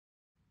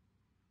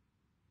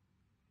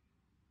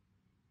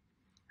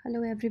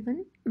Hello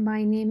everyone,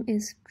 my name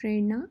is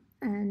Prerna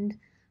and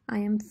I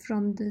am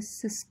from the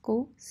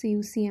Cisco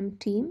CUCM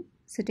team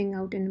sitting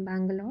out in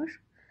Bangalore,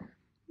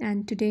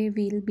 and today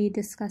we'll be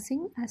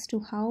discussing as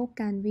to how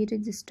can we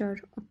register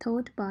a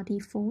third-party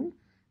phone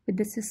with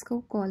the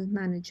Cisco Call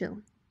Manager.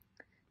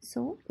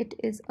 So it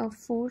is a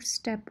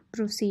 4-step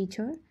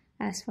procedure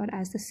as far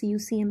as the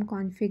CUCM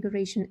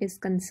configuration is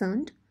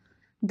concerned.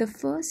 The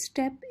first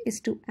step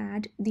is to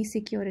add the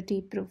security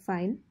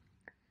profile.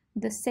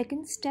 The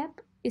second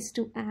step is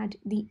to add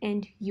the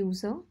end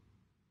user.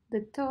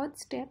 The third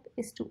step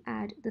is to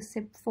add the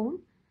SIP phone,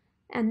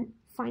 and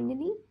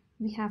finally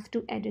we have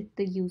to edit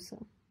the user.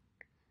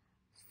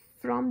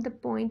 From the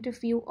point of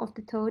view of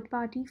the third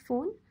party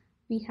phone,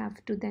 we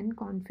have to then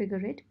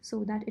configure it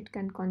so that it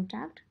can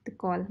contact the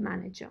call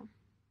manager.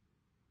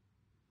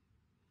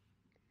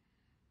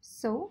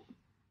 So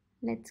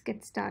let's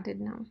get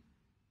started now.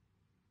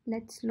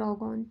 Let's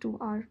log on to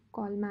our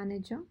call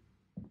manager.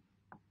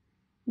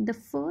 The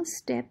first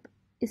step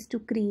is to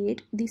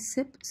create the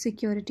SIP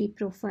security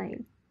profile.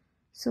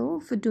 So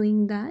for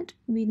doing that,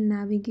 we'll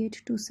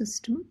navigate to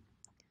System,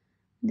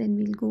 then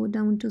we'll go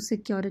down to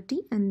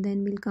Security, and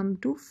then we'll come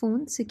to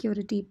Phone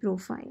Security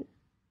Profile.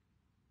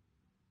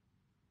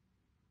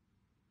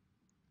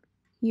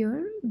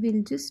 Here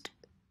we'll just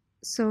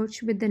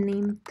search with the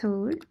name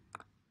third,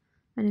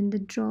 and in the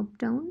drop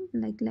down,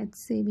 like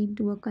let's say we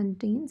do a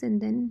contains and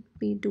then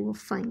we do a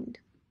find.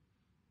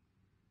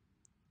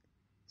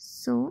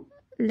 So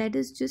let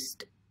us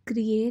just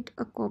create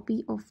a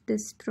copy of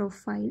this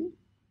profile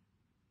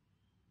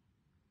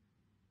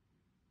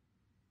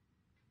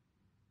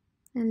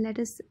and let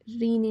us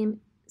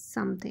rename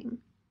something.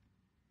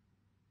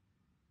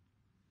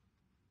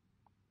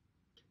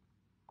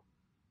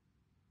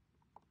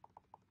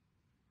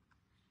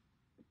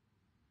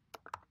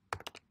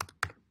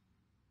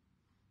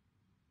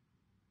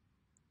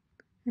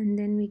 And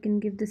then we can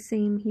give the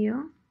same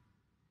here.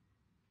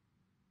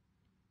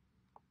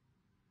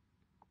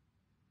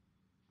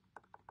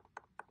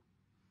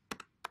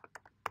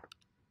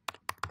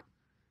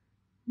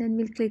 Then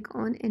we'll click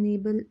on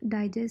Enable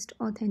Digest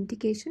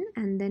Authentication,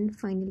 and then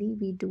finally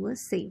we do a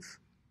save.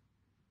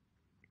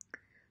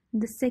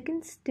 The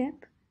second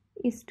step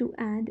is to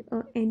add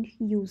an end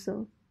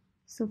user.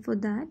 So for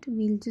that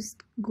we'll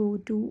just go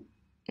to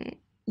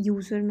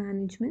User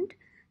Management,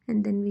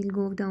 and then we'll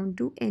go down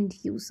to End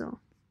User.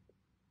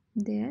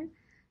 There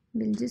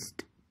we'll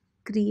just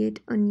create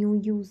a new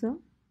user.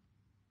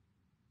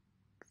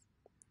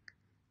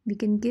 We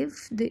can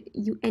give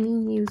any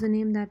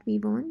username that we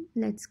want.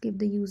 Let's give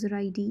the user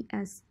ID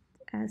as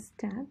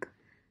tag.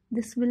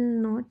 This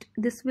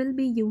will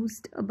be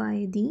used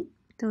by the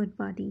third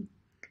party.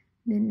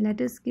 Then let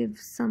us give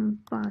some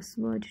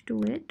password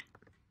to it.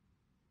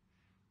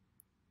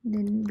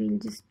 Then we'll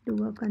just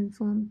do a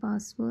confirm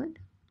password.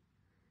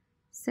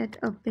 Set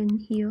a PIN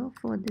here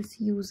for this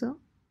user.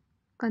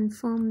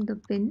 Confirm the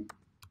PIN.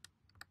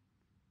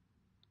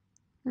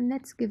 And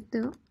let's give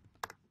the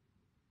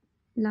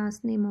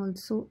last name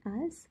also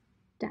as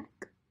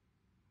TAC.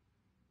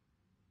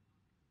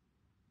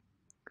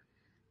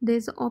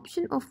 There's an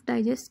option of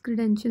digest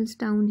credentials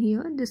down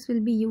here. This will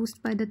be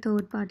used by the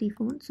third party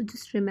phone, so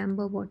just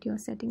remember what you're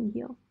setting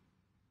here.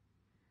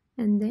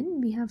 And then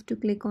we have to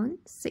click on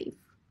save.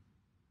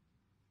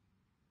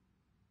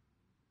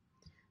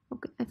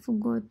 Okay, I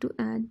forgot to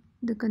add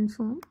the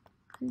confirm.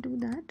 I'll do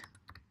that,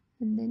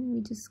 and then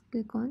we just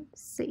click on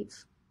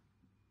save.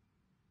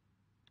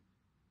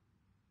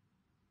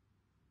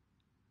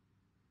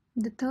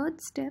 The third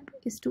step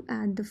is to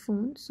add the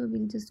phone. So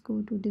we'll just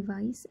go to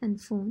device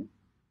and phone.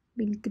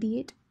 We'll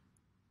create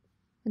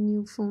a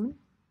new phone.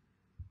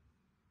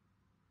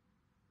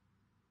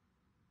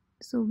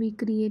 So we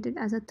created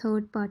as a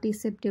third party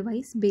SIP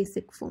device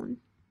basic phone.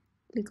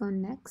 Click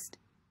on next.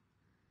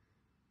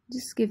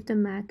 Just give the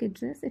MAC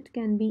address. It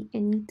can be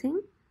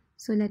anything.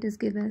 So let us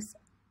give us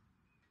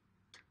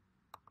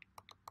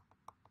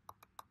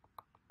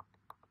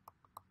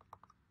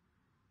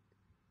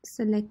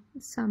select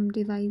some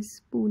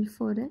device pool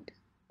for it,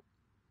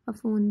 a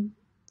phone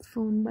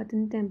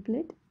button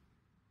template,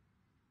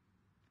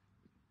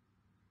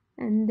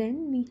 and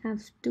then we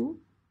have to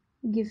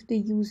give the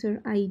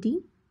user ID.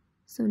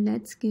 So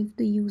let's give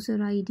the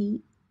user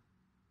ID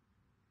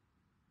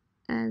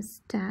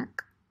as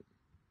TAC,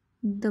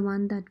 the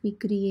one that we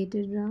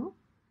created now,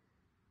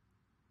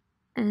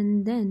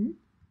 and then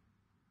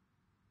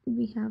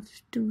we have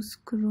to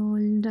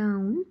scroll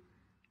down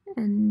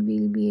and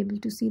we'll be able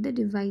to see the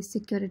device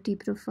security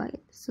profile.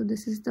 So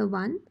this is the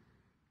one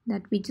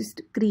that we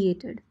just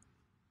created.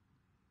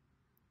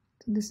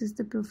 So this is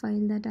the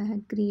profile that I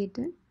had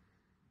created.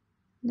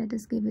 Let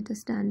us give it a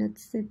standard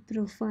SIP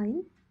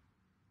profile,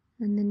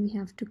 and then we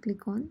have to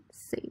click on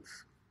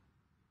save.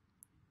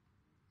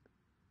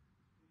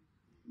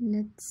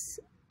 Let's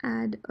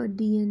add a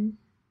DN.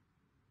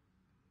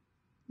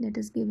 Let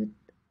us give it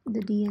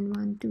the DN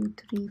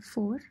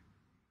 1234.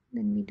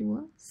 Then we do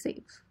a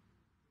save.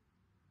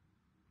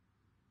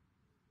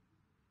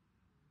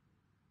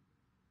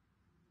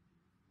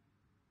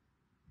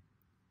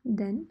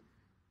 Then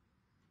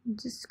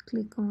just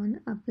click on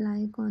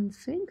apply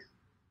config.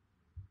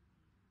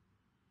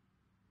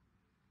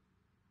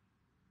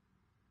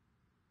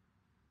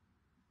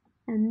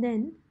 And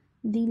then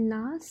the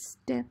last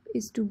step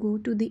is to go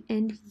to the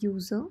end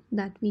user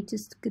that we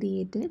just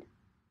created.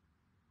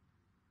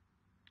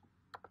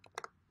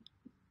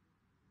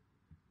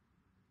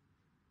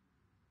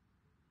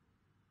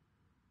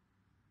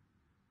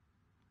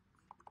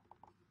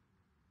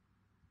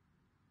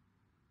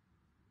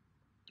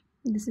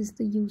 This is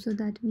the user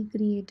that we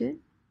created.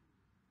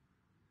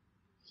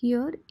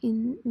 Here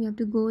we have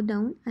to go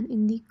down, and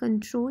in the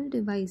control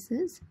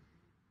devices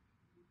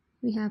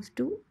we have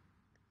to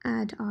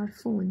add our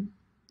phone,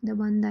 the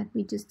one that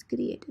we just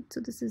created.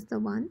 So this is the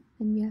one,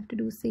 and we have to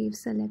do save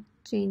select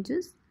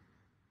changes,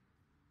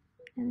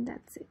 and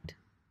that's it.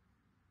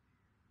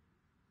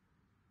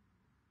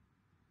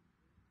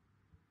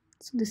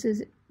 So this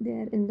is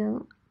there in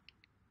the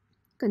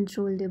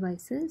control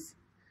devices.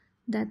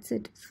 That's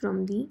it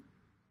from the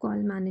call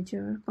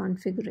manager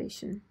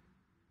configuration.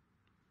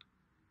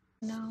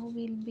 Now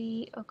we'll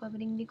be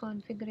covering the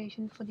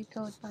configuration for the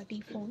third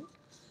party phone.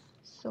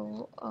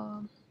 So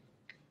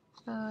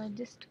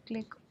just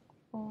click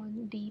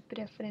on the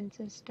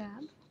preferences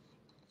tab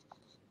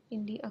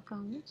in the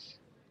accounts.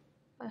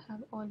 I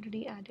have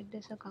already added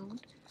this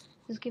account.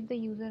 Just give the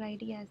user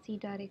ID as the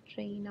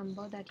directory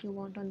number that you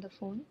want on the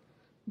phone.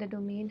 The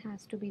domain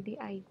has to be the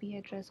IP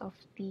address of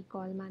the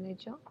call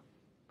manager.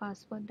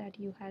 Password that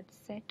you had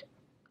set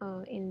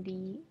in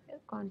the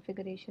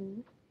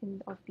configuration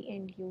of the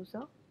end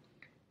user.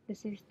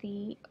 This is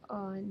the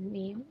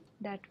name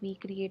that we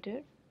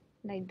created,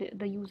 like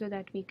the user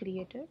that we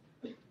created,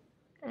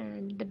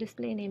 and the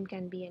display name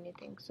can be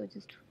anything. So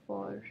just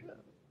for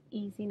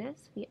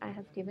easiness, I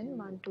have given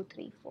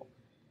 1234.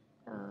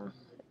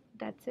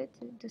 That's it.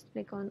 Just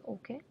click on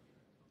OK,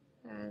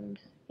 and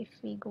if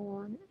we go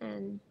on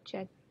and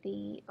check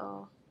the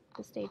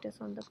status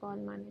on the call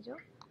manager,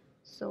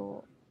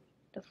 so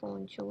the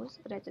phone shows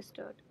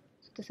registered.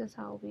 So this is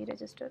how we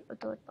register a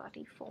third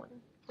party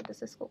phone for the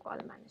Cisco Call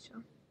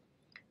Manager.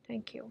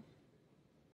 Thank you.